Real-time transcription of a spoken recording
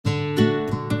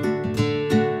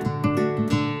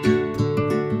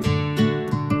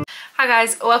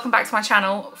guys, welcome back to my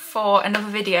channel for another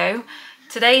video.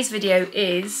 Today's video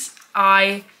is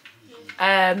I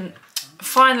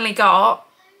finally got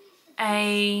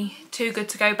a Too Good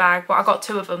To Go bag. Well, I got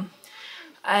two of them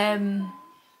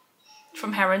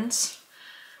from Herons.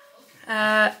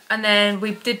 And then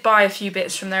we did buy a few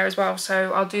bits from there as well,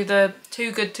 so I'll do the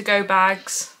Too Good To Go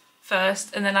bags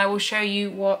first and then I will show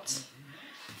you what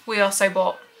we also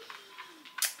bought.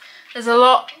 There's a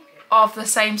lot of the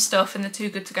same stuff in the Too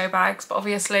Good To Go bags, but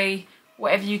obviously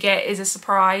whatever you get is a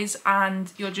surprise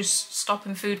and you're just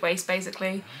stopping food waste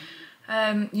basically.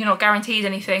 You're not guaranteed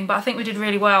anything, but I think we did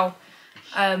really well.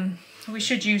 We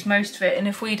should use most of it, and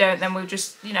if we don't then we'll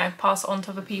just, you know, pass it on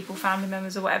to other people, family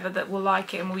members or whatever that will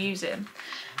like it and will use it.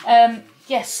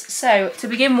 Yes, so to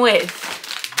begin with,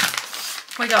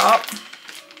 we got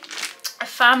a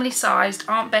family-sized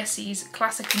Aunt Bessie's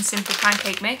Classic and Simple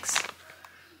Pancake Mix.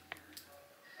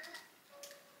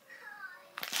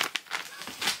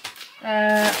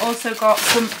 Also got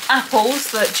some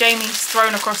apples that Jamie's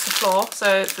thrown across the floor,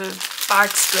 so the bag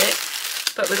split,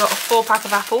 but we got a 4-pack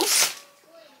of apples.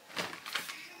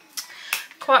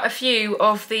 Quite a few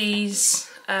of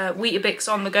these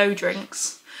Weetabix on the go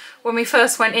drinks. When we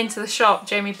first went into the shop,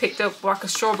 Jamie picked up like a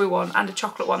strawberry one and a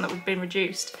chocolate one that had been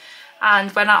reduced,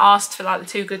 and when I asked for like the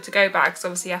Too Good To Go bags,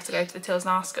 obviously you have to go to the tills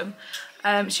and ask them,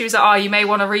 she was like, oh, you may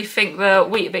want to rethink the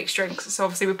Weetabix drinks. So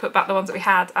obviously we put back the ones that we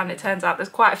had, and it turns out there's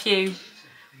quite a few,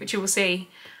 which you will see,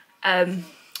 in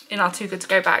our Too Good To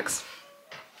Go bags.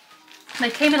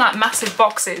 They came in like massive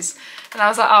boxes, and I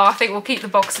was like, oh, I think we'll keep the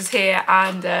boxes here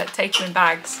and take them in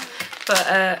bags.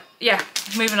 But yeah,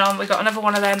 moving on, we got another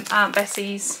one of them Aunt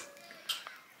Bessie's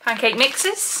pancake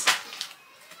mixes.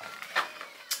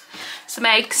 Some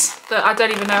eggs that I don't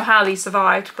even know how these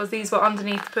survived, because these were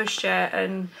underneath the pushchair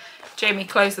and Jamie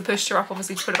closed the pushchair up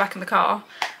obviously to put it back in the car,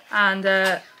 and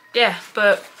yeah,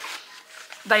 but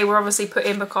they were obviously put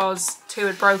in because two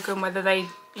had broken, whether they,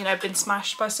 you know, been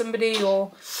smashed by somebody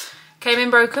or came in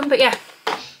broken. But yeah,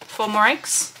 4 more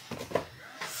eggs,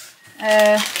 2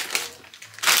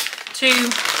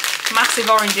 massive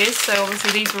oranges, so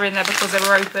obviously these were in there because they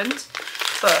were opened,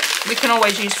 but we can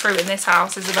always use fruit in this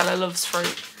house. Isabella loves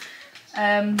fruit.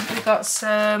 We've got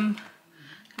some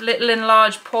little and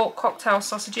large pork cocktail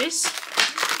sausages.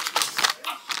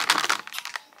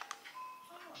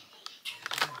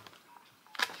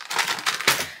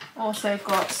 Also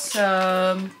got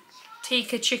some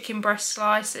tikka chicken breast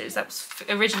slices. That was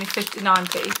originally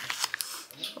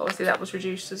 59p. Obviously that was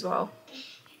reduced as well.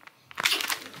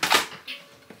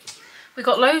 We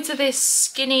got loads of this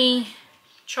skinny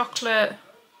chocolate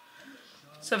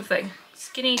something.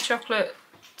 Skinny chocolate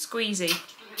squeezy.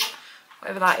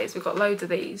 Whatever that is, we've got loads of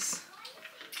these.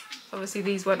 Obviously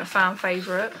these weren't a fan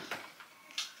favourite.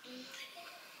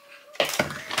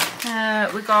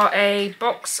 We got a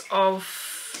box of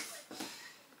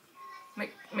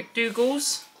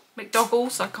McDougall's.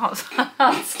 I can't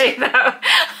say that.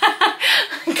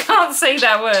 I can't say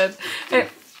that word.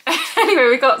 Anyway,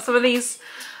 we got some of these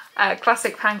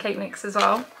classic pancake mix as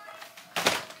well.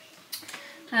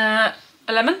 A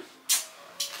lemon.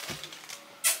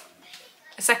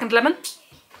 A second lemon.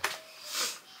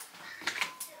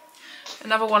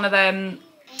 Another one of them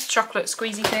chocolate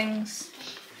squeezy things.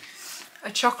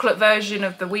 A chocolate version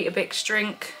of the Weetabix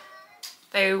drink.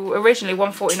 They were originally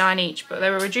 $1.49 each, but they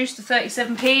were reduced to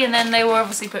 37p, and then they were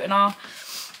obviously put in our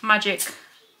magic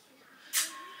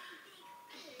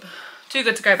Too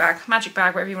Good To Go bag, magic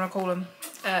bag, whatever you want to call them.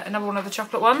 Another one of the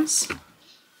chocolate ones.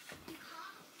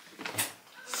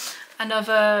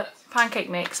 Another pancake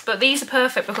mix, but these are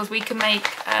perfect because we can make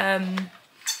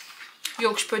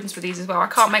Yorkshire puddings with these as well. I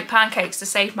can't make pancakes to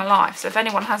save my life, so if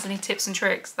anyone has any tips and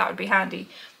tricks, that would be handy.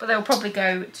 But they'll probably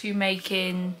go to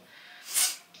making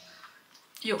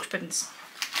Yorkshire puddings.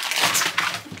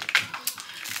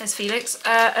 There's Felix.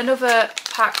 Another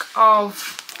pack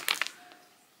of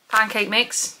pancake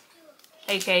mix,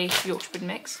 aka Yorkshire pudding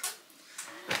mix.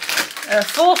 A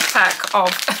 4th pack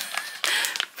of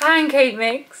pancake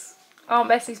mix. Aunt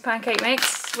Bessie's pancake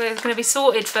mix. We're going to be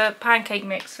sorted for pancake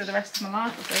mix for the rest of my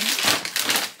life, I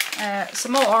think.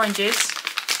 Some more oranges.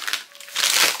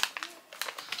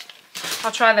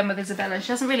 I'll try them with Isabella.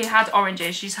 She hasn't really had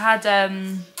oranges. She's had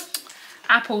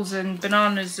apples and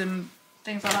bananas and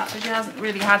things like that, but she hasn't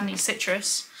really had any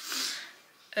citrus.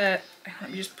 Let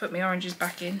me just put my oranges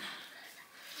back in.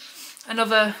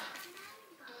 Another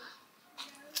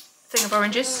thing of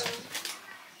oranges.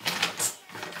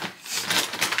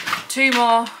 2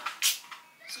 more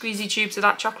squeezy tubes of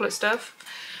that chocolate stuff.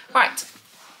 Right,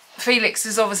 Felix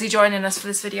is obviously joining us for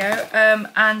this video.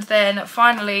 And then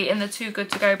finally in the Too Good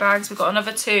To Go bags, we've got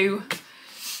another 2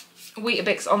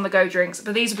 Weetabix on the go drinks,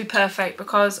 but these will be perfect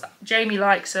because Jamie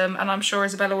likes them and I'm sure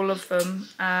Isabella will love them,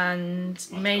 and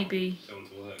maybe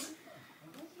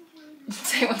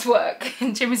take one to work.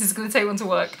 Jimmy's is going to take one to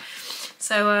work.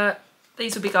 So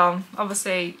these will be gone.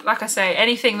 Obviously, like I say,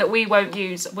 anything that we won't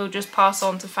use we'll just pass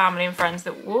on to family and friends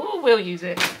that will use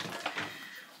it.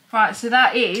 Right, so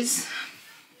that is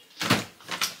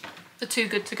the Too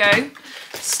Good To Go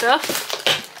stuff.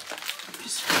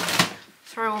 Just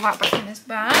throw all that back in this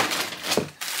bag.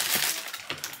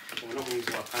 We're not going to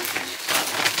use our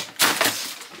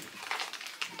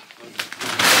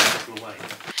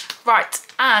Right,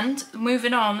 and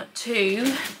moving on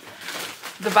to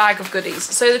the bag of goodies.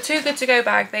 So the Too Good To Go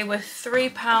bag, they were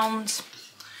 £3.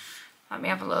 Let me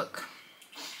have a look.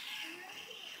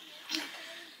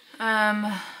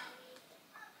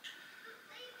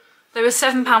 They were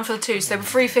 £7 for the two, so they were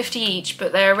 £3.50 each,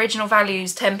 but their original value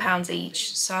is £10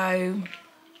 each. So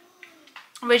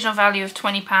original value of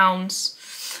 £20,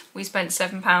 we spent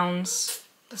 £7.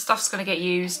 The stuff's going to get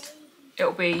used,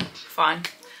 it'll be fine.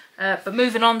 But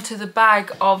moving on to the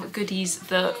bag of goodies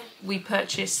that we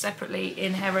purchased separately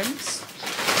in Herons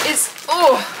is,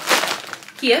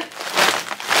 here.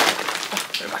 Oh,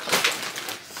 put it back on.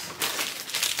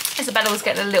 Isabella was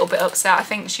getting a little bit upset. I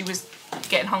think she was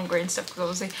getting hungry and stuff, because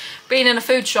obviously being in a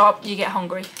food shop you get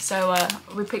hungry. So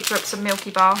we picked her up some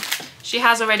Milky Bar. She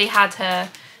has already had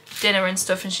her dinner and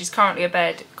stuff and she's currently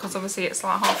abed, because obviously it's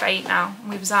like 8:30 now.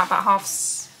 We was out about half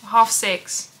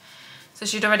 6. So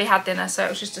she'd already had dinner, so it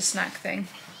was just a snack thing.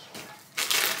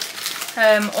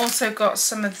 Also got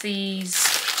some of these,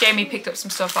 Jamie picked up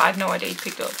some stuff that I had no idea he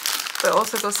picked up. But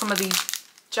also got some of these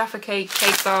Jaffa cake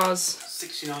bars.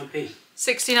 69p.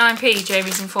 69p,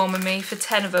 Jamie's informing me, for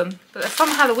 10 of them. But they're from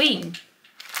Halloween.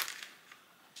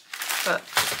 But,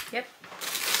 yep.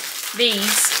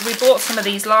 These, we bought some of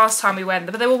these last time we went,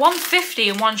 but they were £1.50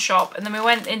 in one shop, and then we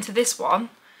went into this one.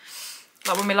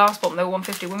 Like when we last bought them, they were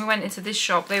 £1.50. When we went into this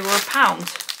shop, they were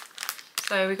 £1.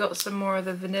 So we got some more of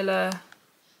the vanilla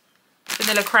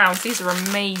crowns. These are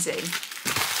amazing.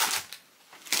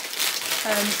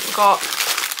 We got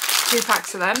 2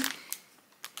 packs of them.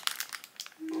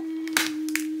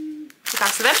 2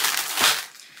 packs of them.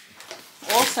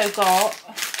 Also got,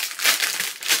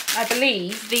 I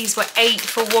believe these were 8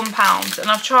 for £1, and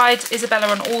I've tried Isabella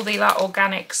on all the like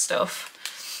organic stuff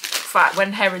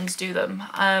when Herons do them,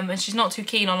 and she's not too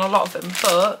keen on a lot of them,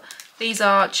 but these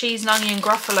are cheese and onion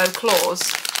gruffalo claws,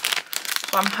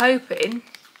 so I'm hoping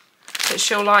that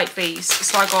she'll like these.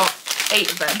 So I got 8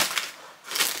 of them.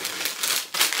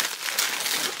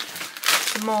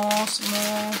 Some more, some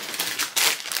more,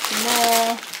 some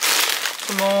more,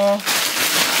 some more,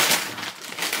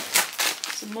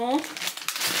 some more.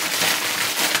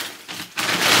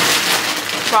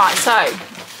 Right, so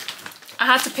I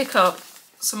had to pick up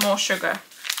some more sugar.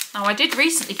 Now I did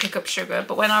recently pick up sugar,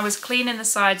 but when I was cleaning the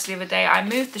sides the other day, I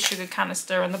moved the sugar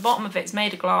canister and the bottom of it's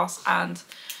made of glass, and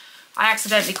I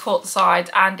accidentally caught the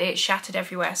side and it shattered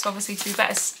everywhere. So obviously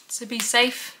to be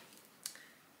safe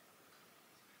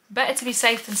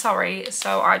than sorry,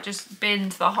 so I just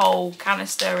binned the whole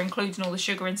canister, including all the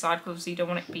sugar inside, because obviously you don't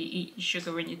want it to be eating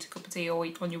sugar in your cup of tea or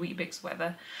on your Weetabix or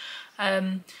whatever.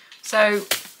 So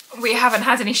we haven't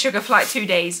had any sugar for like 2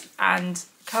 days, and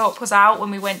Co-op was out when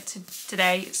we went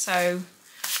today, so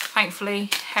thankfully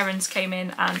Herons came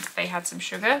in and they had some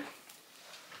sugar.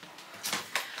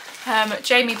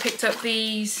 Jamie picked up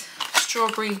these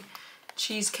strawberry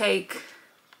cheesecake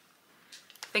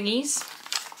thingies.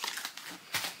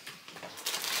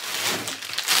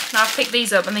 Now I've picked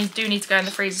these up, and these do need to go in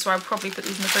the freezer, so I'll probably put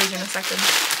these in the freezer in a second.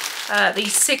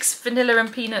 These 6 vanilla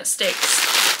and peanut sticks.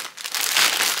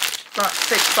 Like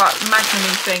 6 like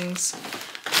magnum things.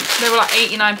 They were like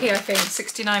 89p I think,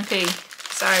 69p.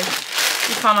 So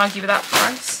you can't argue with that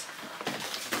price.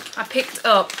 I picked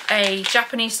up a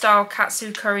Japanese style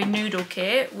katsu curry noodle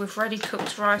kit with ready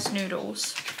cooked rice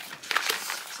noodles.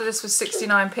 So this was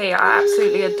 69p. I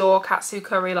absolutely adore katsu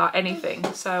curry like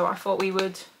anything. So I thought we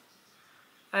would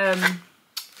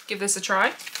give this a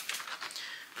try.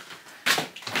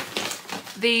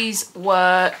 These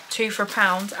were 2 for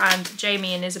 £1, and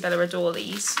Jamie and Isabella adore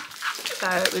these.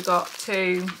 So we got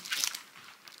 2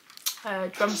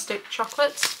 drumstick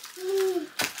chocolates.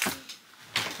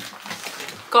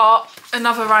 Got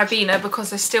another Ribena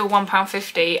because they're still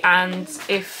 £1.50, and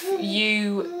if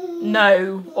you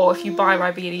know, or if you buy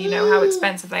Ribena, you know how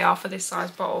expensive they are for this size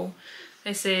bottle.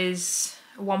 This is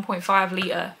 1.5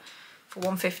 litre for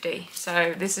 £1.50,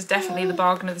 so this is definitely the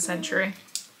bargain of the century.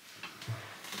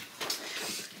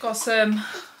 Got some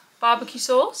barbecue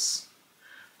sauce.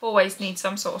 Always need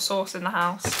some sort of sauce in the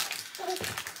house.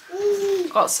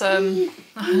 Got some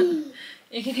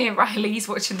You can hear Riley's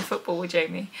watching the football with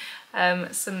Jamie.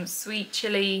 Some sweet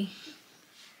chili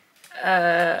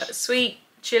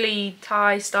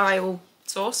Thai style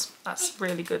sauce. That's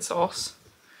really good sauce.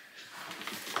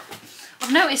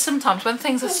 I've noticed sometimes when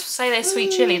things say they're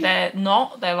sweet chili, they're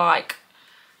not. They're like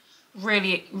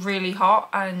really, really hot,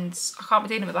 and I can't be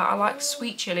dealing with that. I like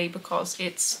sweet chili because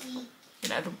it's, you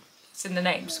know, it's in the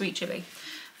name, sweet chili.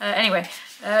 Anyway,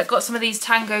 got some of these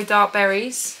Tango dark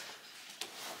berries.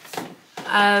 2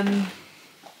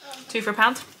 for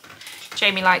 £1.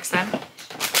 Jamie likes them.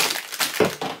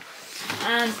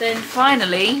 And then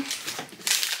finally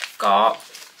got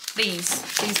these.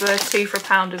 These were 2 for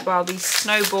 £1 as well. These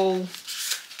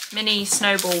mini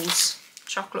snowballs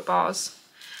chocolate bars.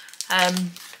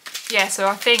 Yeah, so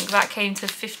I think that came to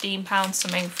 £15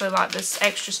 something for like this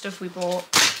extra stuff we bought.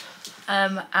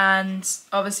 And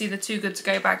obviously the Too Good To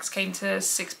Go bags came to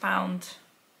 £7.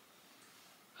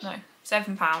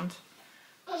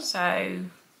 So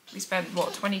we spent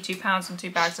what, £22 on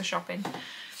 2 bags of shopping,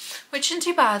 which isn't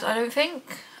too bad, I don't think.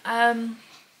 But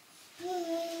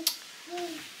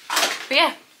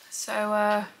yeah,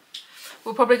 so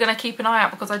we're probably going to keep an eye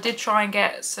out because I did try and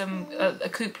get some a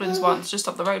Coupland's once just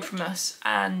up the road from us,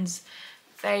 and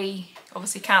they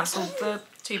obviously cancelled the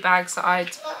 2 bags that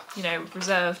I'd, you know,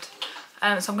 reserved.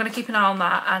 So I'm going to keep an eye on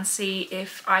that and see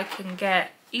if I can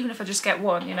get, even if I just get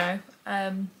one, you know,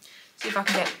 see if I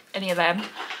can get any of them.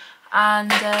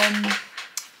 And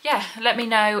yeah, let me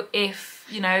know if,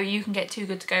 you know, you can get Too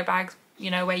Good To Go bags, you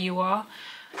know, where you are.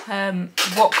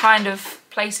 What kind of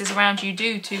places around you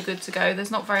do Too Good To Go.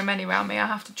 There's not very many around me. I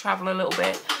have to travel a little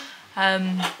bit.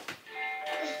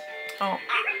 Oh,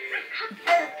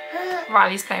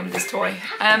 Riley's playing with his toy.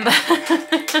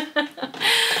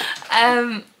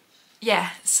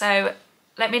 Yeah, so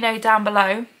let me know down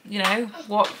below, you know,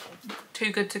 what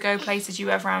Too Good To Go places you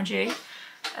have around you.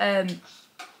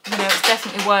 You know, it's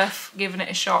definitely worth giving it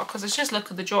a shot because it's just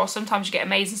luck of the draw. Sometimes you get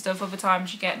amazing stuff, other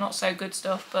times you get not so good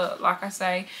stuff, but like I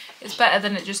say, it's better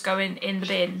than it just going in the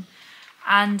bin.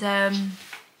 And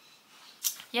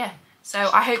yeah,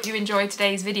 so I hope you enjoyed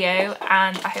today's video,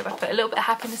 and I hope I put a little bit of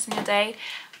happiness in your day.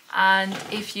 And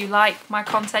if you like my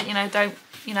content, you know,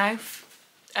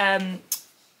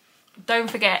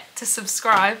 don't forget to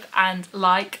subscribe and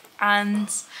like and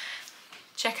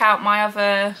check out my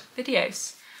other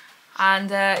videos. And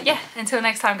yeah, until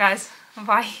next time guys,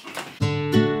 bye.